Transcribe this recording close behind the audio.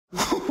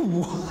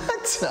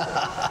What?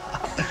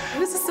 It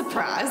was a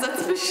surprise,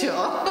 that's for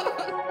sure.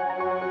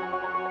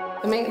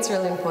 For me, it's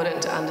really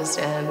important to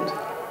understand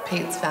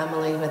Pete's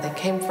family, where they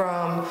came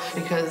from,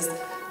 because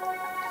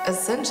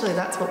essentially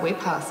that's what we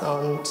pass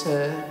on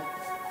to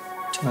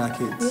our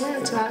kids. Yeah,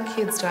 to our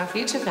kids, to our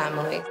future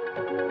family.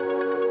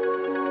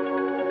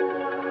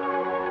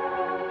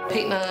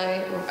 Pete and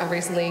I are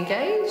recently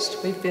engaged.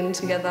 We've been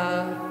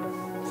together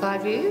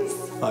 5 years.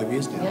 5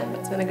 years now. Yeah,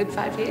 it's been a good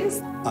 5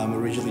 years. I'm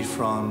originally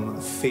from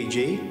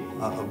Fiji.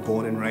 I'm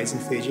born and raised in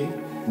Fiji.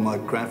 My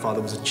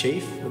grandfather was a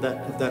chief of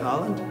that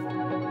island.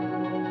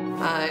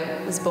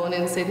 I was born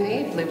in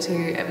Sydney, lived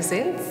here ever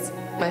since.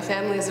 My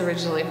family is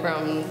originally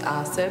from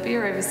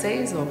Serbia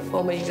overseas, or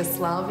former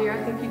Yugoslavia,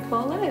 I think you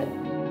call it.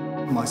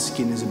 My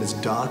skin isn't as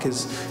dark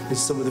as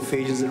some of the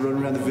Fijians that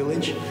run around the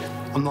village.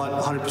 I'm not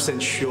 100%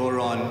 sure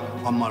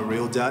on my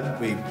real dad.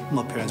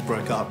 My parents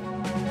broke up.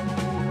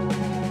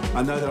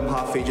 I know that I'm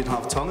half Fijian,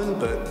 half Tongan,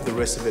 but the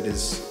rest of it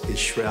is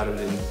shrouded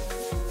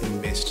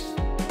in mist.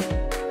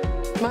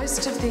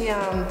 Most of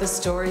the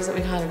stories that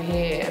we kind of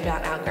hear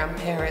about our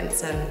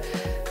grandparents and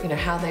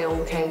how they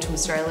all came to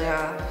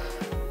Australia,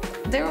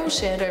 they're all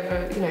shared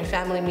over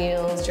family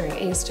meals during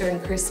Easter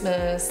and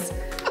Christmas.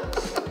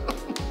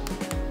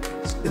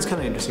 It's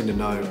kind of interesting to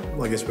know,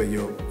 I guess, where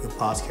your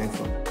past came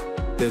from.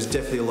 There's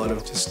definitely a lot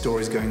of just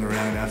stories going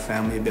around in our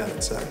family about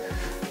it, so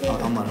yeah.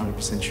 I'm not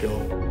 100% sure.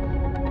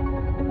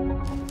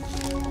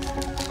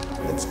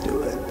 Let's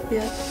do it.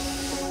 Yeah,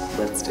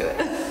 let's do it.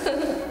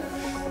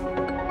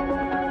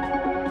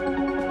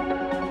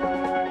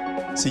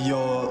 So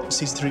you're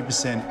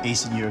 63%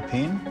 Eastern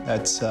European.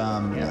 That's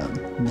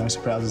no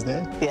surprises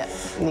there. Yeah,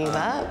 knew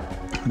that.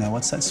 Now,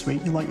 what's that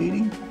sweet you like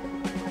eating?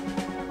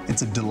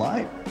 It's a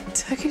delight.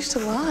 Turkish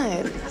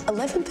delight,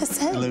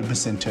 11%.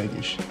 11%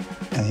 Turkish.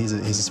 And here's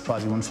a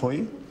surprising one for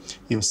you.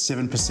 You're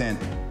 7%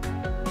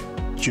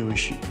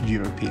 Jewish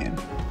European.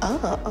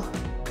 Oh.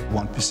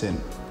 1%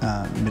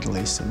 Middle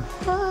Eastern.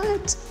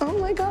 What? Oh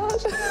my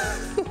God.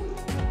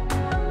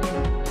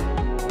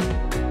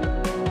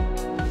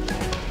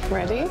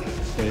 Ready?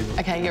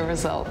 Okay, your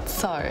results.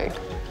 So,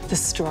 the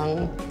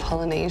strong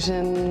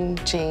Polynesian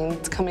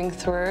genes coming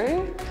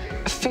through,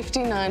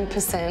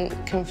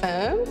 59%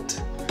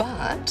 confirmed,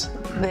 but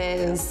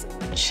there's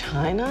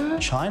China,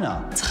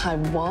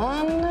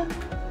 Taiwan,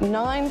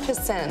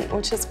 9%,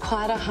 which is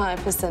quite a high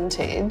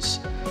percentage,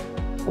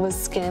 was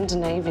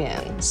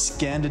Scandinavian.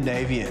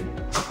 Scandinavian?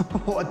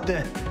 What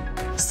the?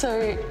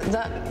 So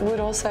that would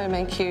also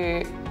make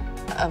you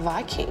a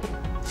Viking.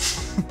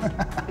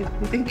 If you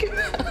think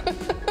about it.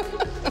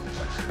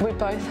 We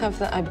both have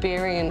the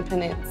Iberian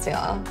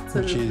Peninsula,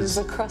 so there's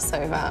a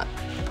crossover.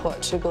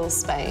 Portugal,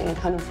 Spain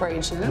kind of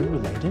region. Are we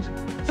related?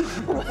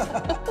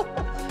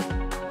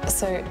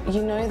 So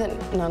you know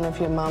that none of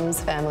your mum's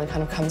family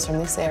kind of comes from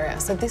this area,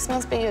 so this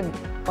must be your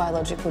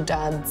biological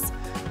dad's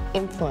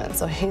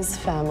influence or his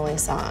family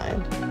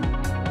side.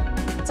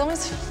 It's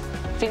almost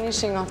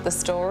finishing off the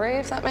story,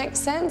 if that makes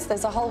sense.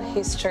 There's a whole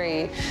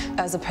history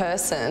as a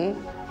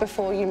person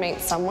before you meet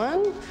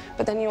someone,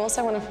 but then you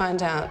also want to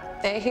find out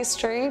their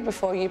history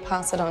before you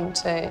pass it on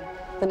to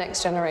the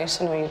next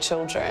generation or your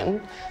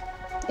children.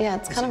 Yeah,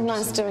 it's kind of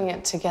nice doing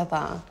it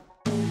together.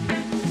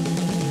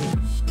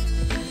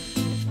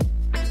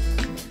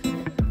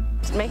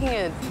 Making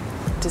a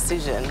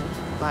decision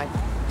like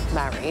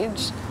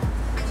marriage,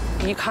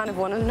 you kind of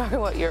want to know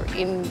what you're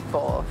in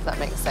for, if that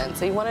makes sense.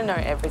 So you want to know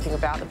everything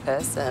about the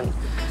person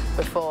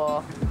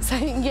before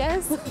saying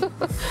yes.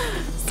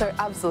 So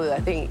absolutely,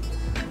 I think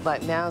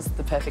like now's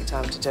the perfect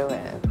time to do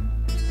it.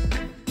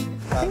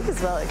 I think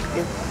as well,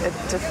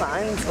 it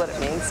defines what it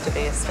means to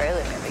be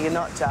Australian. You're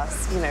not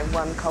just,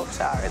 one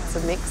culture. It's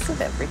a mix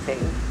of everything.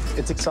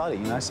 It's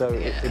exciting, so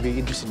it'd be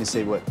interesting to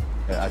see what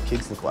our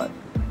kids look like.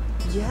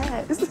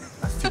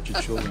 Yes. Our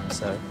future children,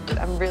 so.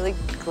 I'm really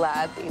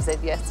glad that you said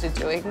yes to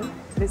doing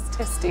this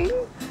testing.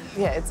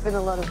 Yeah, it's been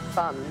a lot of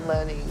fun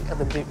learning a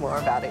little bit more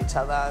about each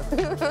other.